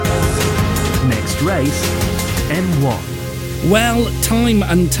fastest race, M1. Well, time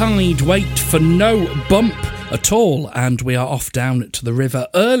and tide wait for no bump at all, and we are off down to the river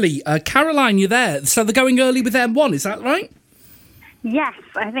early. Caroline, you there? So they're going early with M1, is that right? Yes,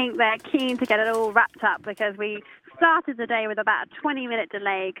 I think they're keen to get it all wrapped up because we started the day with about a 20-minute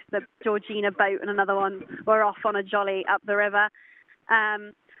delay because the Georgina boat and another one were off on a jolly up the river.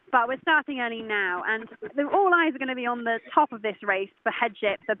 But we're starting early now, and all eyes are going to be on the top of this race for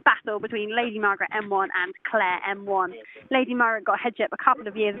headship, the battle between Lady Margaret M1 and Claire M1. Lady Margaret got headship a couple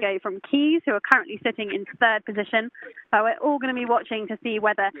of years ago from Keys, who are currently sitting in third position. But we're all going to be watching to see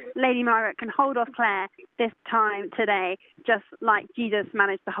whether Lady Margaret can hold off Claire this time today, just like Jesus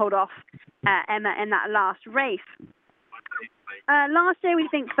managed to hold off Emma in that last race. Last year, we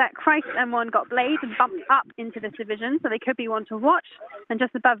think that Christ M1 got Blade and bumped up into this division, so they could be one to watch. And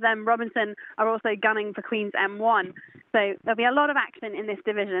just above them, Robinson are also gunning for Queen's M1. So there'll be a lot of action in this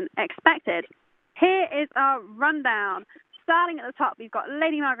division expected. Here is our rundown. Starting at the top, we've got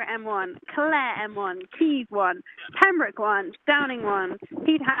Lady Margaret M1, Claire M1, Keys 1, Pembroke 1, Downing 1,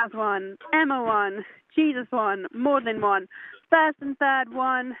 Peterhouse 1, Emma 1, Jesus 1, Magdalen 1, First and Third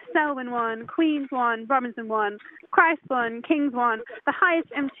 1, Selwyn 1, Queens 1, Robinson 1, Christ 1, Kings 1, the highest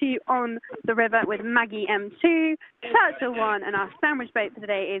M2 on the river with Maggie M2, Churchill 1, and our sandwich boat for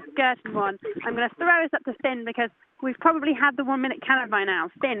today is Girton 1. I'm going to throw us up to Finn because we've probably had the 1 minute count by now.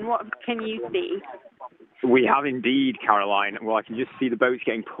 Finn, what can you see? We have indeed, Caroline. Well, I can just see the boats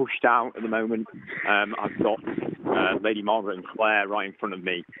getting pushed out at the moment. I've got Lady Margaret and Claire right in front of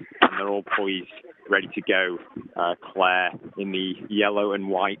me, and they're all poised, ready to go. Claire in the yellow and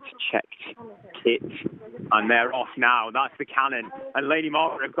white checked kit, and they're off now. That's the cannon. And Lady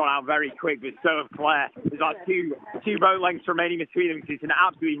Margaret have gone out very quick, but so have Claire. There's like two boat lengths remaining between them. It's an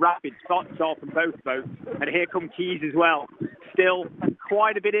absolutely rapid stop from both boats. And here come Keys as well. Still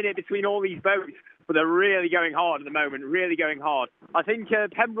quite a bit in it between all these boats, but they're really going hard at the moment, really going hard. I think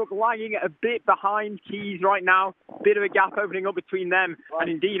Pembroke lagging a bit behind Keys right now, bit of a gap opening up between them, and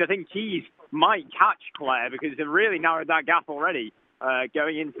indeed I think Keys might catch Claire because they've really narrowed that gap already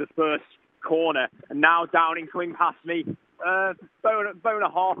going into the first corner. And now Downing coming past me, bone and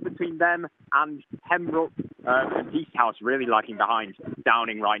a half between them and Pembroke and Peterhouse really lagging behind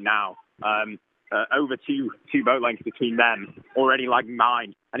Downing right now. Over two boat lengths between them, already lagging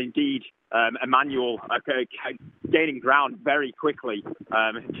behind. And indeed, Emmanuel gaining ground very quickly.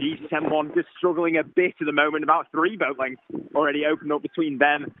 Jesus M1 just struggling a bit at the moment, about 3 boat lengths already opened up between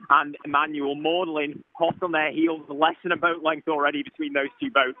them and Emmanuel. Magdalen hot on their heels, less than a boat length already between those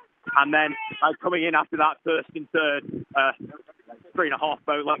two boats. And then coming in after that, first and third, 3.5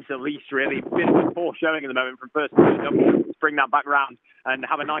 boat lengths at least, really. Bit of a poor showing at the moment from first and third. To bring that back round and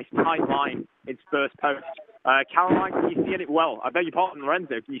have a nice tight line into first post. Caroline, can you see it? Well, I beg your pardon,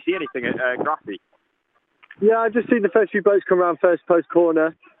 Lorenzo. Can you see anything at Grassy? Yeah, I just seen the first few boats come around first post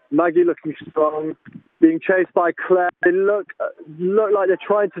corner. Maggie looking strong, being chased by Claire. They look like they're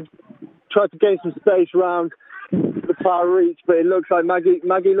trying to gain some space around the far reach, but it looks like Maggie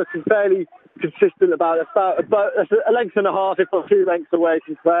looking fairly consistent about a length and a half, if not 2 lengths away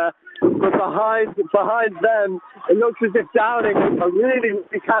from Claire. But behind them, it looks as if Downing are really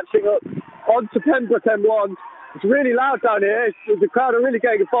catching up onto Pembroke M1. It's really loud down here. The crowd are really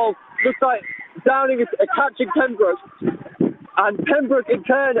getting involved. Looks like Downing is catching Pembroke, and Pembroke in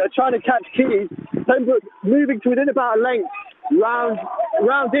turn are trying to catch Keys. Pembroke moving to within about a length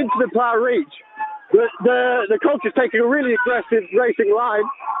round into the Plough Reach. The coach is taking a really aggressive racing line,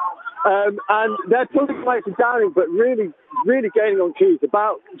 and they're pulling away from Downing, but really gaining on Keys.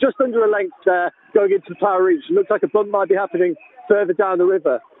 About just under a length there going into the Plough Reach. Looks like a bump might be happening further down the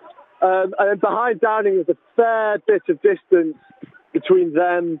river. And then behind Downing is a fair bit of distance between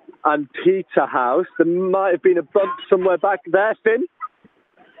them and Peterhouse. There might have been a bump somewhere back there, Finn?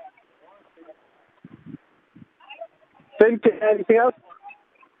 Finn, anything else?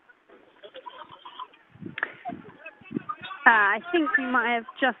 I think we might have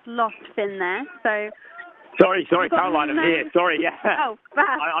just lost Finn there, so... Sorry, Caroline, I'm here. Sorry, yeah. Oh,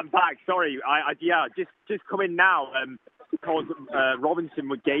 back. I'm back. Sorry, just come in now because Robinson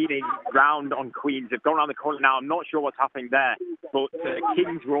were gaining ground on Queens. They've gone around the corner now. I'm not sure what's happening there, but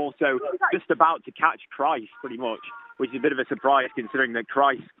Kings were also just about to catch Christ, pretty much, which is a bit of a surprise considering that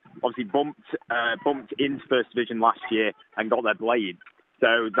Christ obviously bumped into First Division last year and got their blade.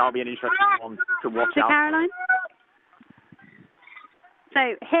 So that'll be an interesting one to watch out. Caroline?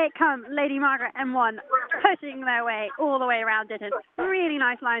 So here come Lady Margaret M1 pushing their way all the way around Ditton. Really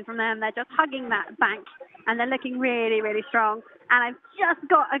nice line from them. They're just hugging that bank and they're looking really, really strong. And I've just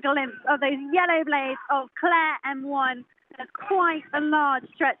got a glimpse of those yellow blades of Claire M1 there's quite a large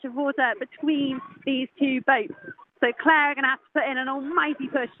stretch of water between these two boats. So Clare are going to have to put in an almighty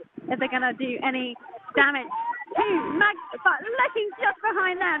push if they're going to do any damage to Mag. But looking just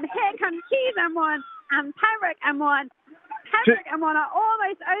behind them, here comes Keys M1 and Pembroke M1. Pembroke M1 are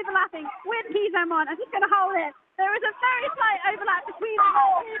almost overlapping with Keys M1. I'm just going to hold it. There is a very slight overlap between the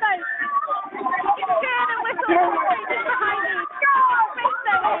two boats. Good and whistle just behind me. Race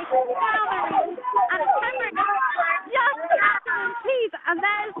their way down the reach. And Pembroke just passing Keys. And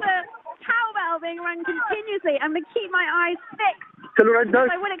there's the cowbell being rung continuously. I'm going to keep my eyes fixed. To Lorenzo.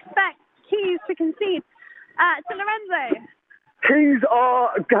 I would expect Keys to concede. To Lorenzo. Keys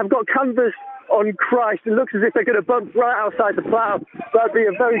have got canvas on Christ. It looks as if they're going to bump right outside the plough. That'd be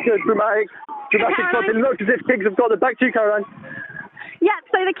a very good dramatic bump. It looks as if Kings have got the back to you, Caroline. Yeah,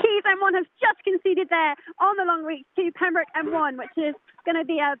 so the Keys M1 has just conceded there on the long reach to Pembroke M1, which is going to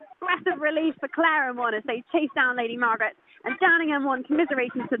be a breath of relief for Clare M1 as they chase down Lady Margaret. And Downing M1,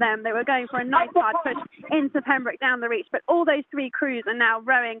 commiserations to them. They were going for a nice hard push into Pembroke down the reach, but all those three crews are now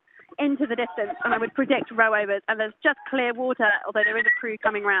rowing into the distance, and I would predict row-overs, and there's just clear water, although there is a crew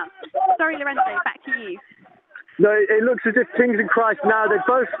coming round. Sorry, Lorenzo, back to you. No, it looks as if Kings and Christ now, they're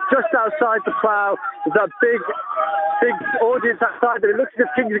both just outside the plough. There's that big audience outside them. It looks as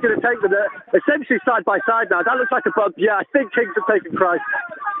if Kings are going to take them. They're essentially side by side now. That looks like a bump. Yeah, I think Kings have taken Christ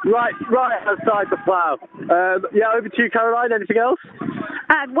right outside the plough. Over to you, Caroline. Anything else?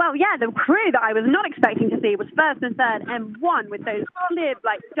 The crew that I was not expecting to see was first and third M1 with those clear,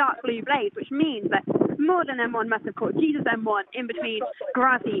 dark blue blades, which means that Morden M1 must have caught Jesus M1 in between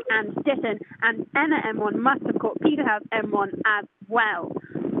Grassi and Ditton, and Emma M1 must have caught Peterhouse M1 as well.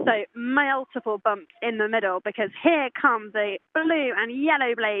 So multiple bumps in the middle, because here come the blue and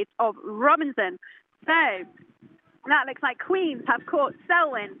yellow blades of Robinson. So that looks like Queens have caught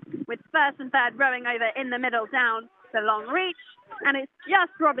Selwyn, with first and third rowing over in the middle down the long reach. And it's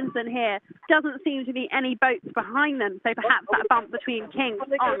just Robinson here. Doesn't seem to be any boats behind them, so perhaps that bump between Kings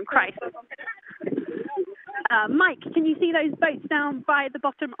on Christ. Mike, can you see those boats down by the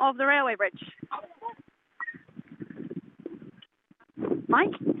bottom of the railway bridge?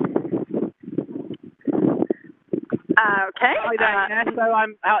 Mike? Okay. So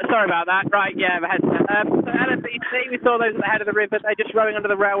I'm sorry about that. Right, yeah, my head's so LNBC, we saw those at the head of the river. They're just rowing under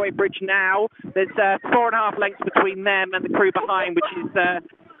the railway bridge now. There's 4.5 lengths between them and the crew behind, which is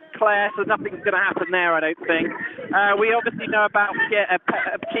Clare, so nothing's going to happen there, I don't think. We obviously know about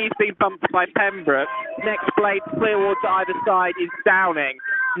Keys being bumped by Pembroke. Next blade, clear water either side, is Downing.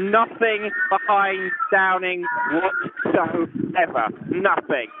 Nothing behind Downing whatsoever.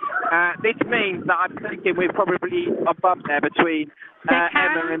 Nothing. This means that I'm thinking we're probably a bump there between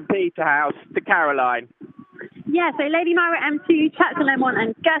Emma and Peterhouse to Caroline. Yeah, so Lady Margaret M2, Churchill M1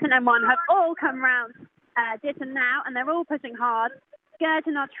 and Girton M1 have all come round Ditton now, and they're all pushing hard.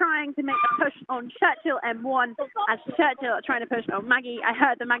 Girton are trying to make a push on Churchill M1 as Churchill are trying to push on Maggie. I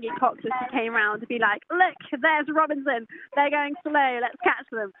heard the Maggie Cox as she came round to be like, look, there's Robinson. They're going slow. Let's catch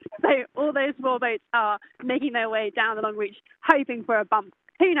them. So all those four boats are making their way down the long reach, hoping for a bump.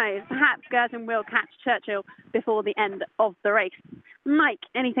 Who knows? Perhaps Girton will catch Churchill before the end of the race. Mike,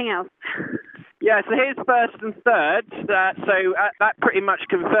 anything else? Yeah, so here's first and third. That pretty much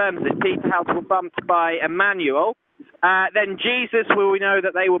confirms it. Peterhouse were bumped by Emmanuel. Then Jesus, well, we know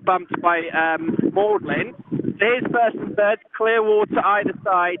that they were bumped by Magdalen. So here's first and third, clear water either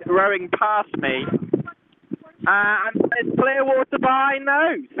side, rowing past me. And there's clear water behind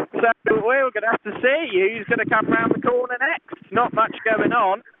those. So we're going to have to see who's going to come round the corner next. Not much going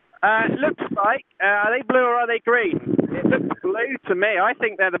on. It looks like, are they blue or are they green? It looks blue to me. I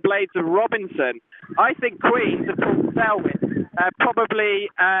think they're the blades of Robinson. I think Queens have called Selwyn, probably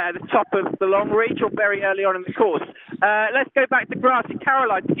at the top of the long reach or very early on in the course. Let's go back to Grassi.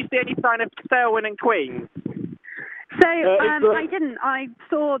 Caroline, did you see any sign of Selwyn and Queens? So I didn't. I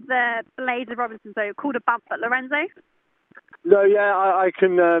saw the blades of Robinson, so called a bump. But Lorenzo? No, yeah, I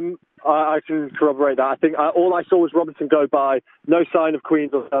can corroborate that. I think all I saw was Robinson go by. No sign of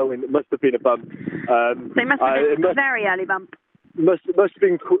Queens or Selwyn. It must have been a bump. They must have been a very early bump. Must have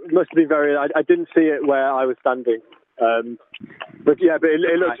been very. I didn't see it where I was standing. But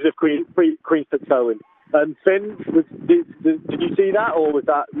it looked as if Queens took Selwyn. Finn, did you see that, or was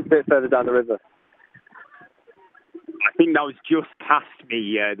that a bit further down the river? I think that was just past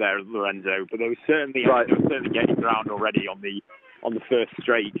me there, Lorenzo. But there was certainly getting ground already on the first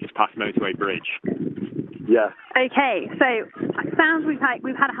straight, just past Motorway Bridge. Yeah. Okay, so it sounds we've had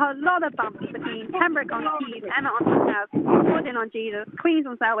a lot of bumps between Pembroke on Keys, Emma on Peterhouse, Morden on Jesus, Queens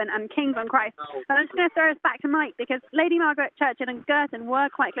on Selwyn, and Kings on Christ. But I'm just going to throw us back to Mike, because Lady Margaret, Churchill and Girton were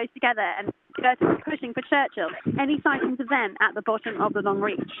quite close together, and Girton pushing for Churchill. Any sightings of them at the bottom of the Long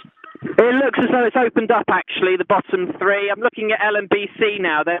Reach? It looks as though it's opened up, actually, the bottom three. I'm looking at LNBC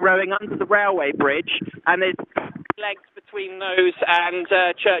now. They're rowing under the railway bridge, and there's legs between those and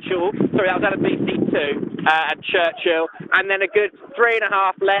Churchill. Sorry, that was LNBC 2 and Churchill. And then a good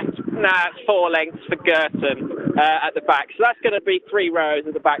 3.5 lengths. It's 4 lengths for Girton at the back. So that's going to be 3 rows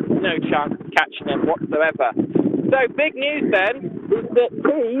at the back. No chance of catching them whatsoever. So big news then is that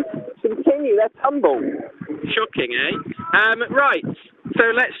Tees continue their tumble. Shocking, eh? Right. So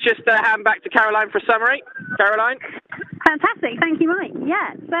let's just hand back to Caroline for a summary. Caroline? Fantastic. Thank you, Mike.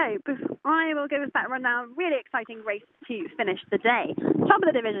 Yeah, so I will give us that rundown. Really exciting race to finish the day. Top of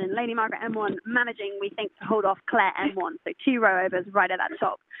the division, Lady Margaret M1 managing, we think, to hold off Claire M1. So 2 row overs right at that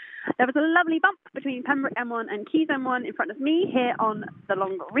top. There was a lovely bump between Pembroke M1 and Keys M1 in front of me here on the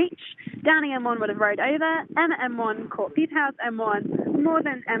Long Reach. Downing M1 would have rowed over. Emma M1 caught Peterhouse M1.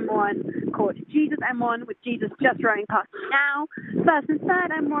 Northern M1 caught Jesus M1, with Jesus just rowing past me now. First and third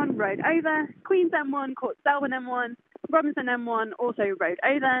M1 rowed over. Queen's M1 caught Selwyn M1. Robinson M1 also rowed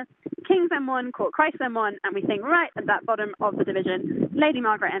over. Kings M1 caught Christ M1, and we think right at that bottom of the division, Lady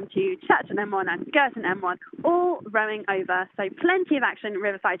Margaret M2, Churchill M1 and Girton M1 all rowing over. So plenty of action at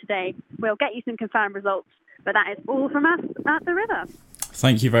Riverside today. We'll get you some confirmed results, but that is all from us at the river.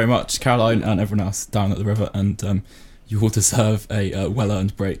 Thank you very much, Caroline, and everyone else down at the river, and you all deserve a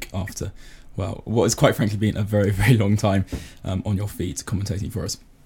well-earned break after, well, what has quite frankly been a very, very long time on your feet commentating for us.